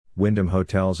Wyndham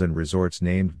Hotels and Resorts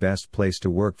named Best Place to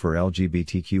Work for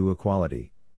LGBTQ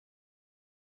Equality.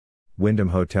 Wyndham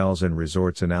Hotels and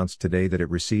Resorts announced today that it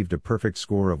received a perfect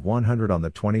score of 100 on the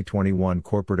 2021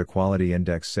 Corporate Equality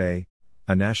Index (SEI),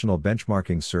 a national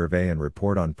benchmarking survey and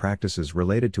report on practices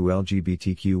related to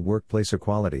LGBTQ workplace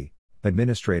equality,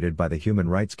 administered by the Human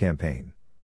Rights Campaign.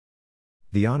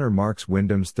 The honor marks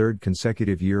Wyndham's third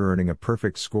consecutive year earning a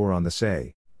perfect score on the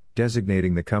SEI,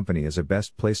 designating the company as a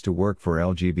best place to work for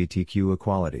LGBTQ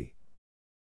equality.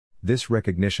 This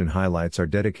recognition highlights our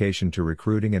dedication to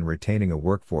recruiting and retaining a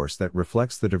workforce that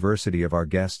reflects the diversity of our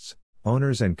guests,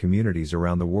 owners, and communities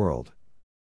around the world.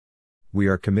 We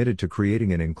are committed to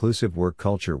creating an inclusive work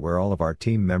culture where all of our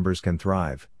team members can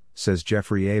thrive, says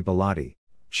Jeffrey A. Bellotti,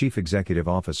 Chief Executive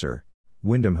Officer,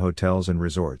 Wyndham Hotels and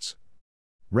Resorts.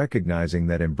 Recognizing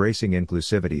that embracing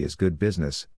inclusivity is good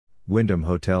business, Wyndham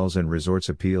Hotels and Resorts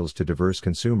appeals to diverse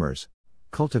consumers,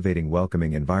 cultivating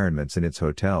welcoming environments in its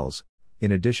hotels,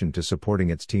 in addition to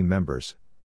supporting its team members.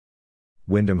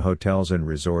 Wyndham Hotels and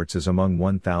Resorts is among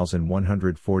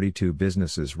 1,142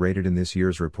 businesses rated in this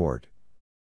year's report.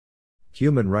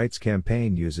 Human Rights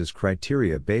Campaign uses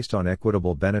criteria based on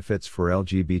equitable benefits for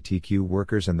LGBTQ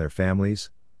workers and their families,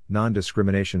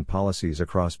 non-discrimination policies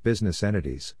across business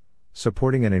entities,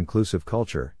 supporting an inclusive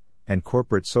culture, and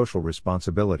corporate social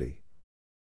responsibility.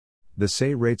 The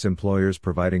SEI rates employers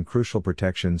providing crucial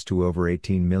protections to over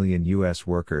 18 million U.S.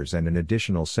 workers and an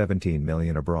additional 17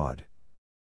 million abroad.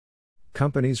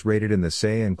 Companies rated in the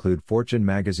SEI include Fortune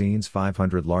magazine's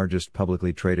 500 largest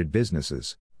publicly traded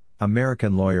businesses,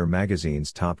 American Lawyer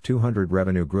magazine's top 200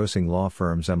 revenue-grossing law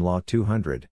firms Law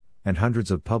 200, and hundreds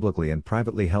of publicly and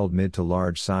privately held mid to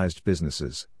large-sized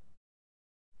businesses.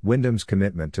 Wyndham's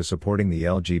commitment to supporting the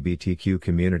LGBTQ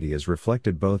community is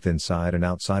reflected both inside and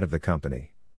outside of the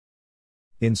company.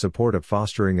 In support of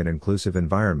fostering an inclusive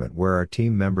environment where our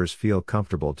team members feel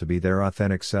comfortable to be their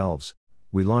authentic selves,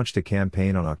 we launched a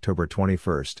campaign on October 21,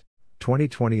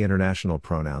 2020 International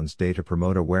Pronouns Day to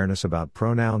promote awareness about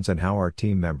pronouns and how our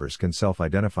team members can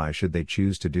self-identify should they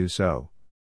choose to do so.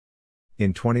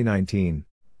 In 2019,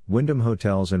 Wyndham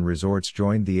Hotels and Resorts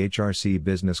joined the HRC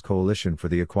Business Coalition for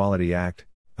the Equality Act,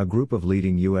 a group of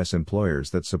leading U.S. employers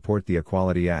that support the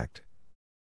Equality Act.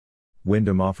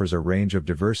 Wyndham offers a range of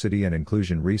diversity and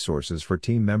inclusion resources for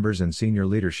team members and senior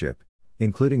leadership,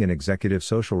 including an Executive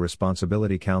Social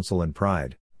Responsibility Council and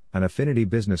Pride, an affinity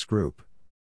business group.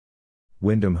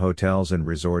 Wyndham Hotels and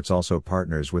Resorts also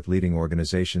partners with leading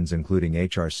organizations including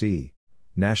HRC,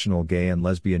 National Gay and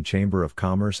Lesbian Chamber of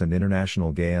Commerce and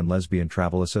International Gay and Lesbian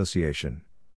Travel Association.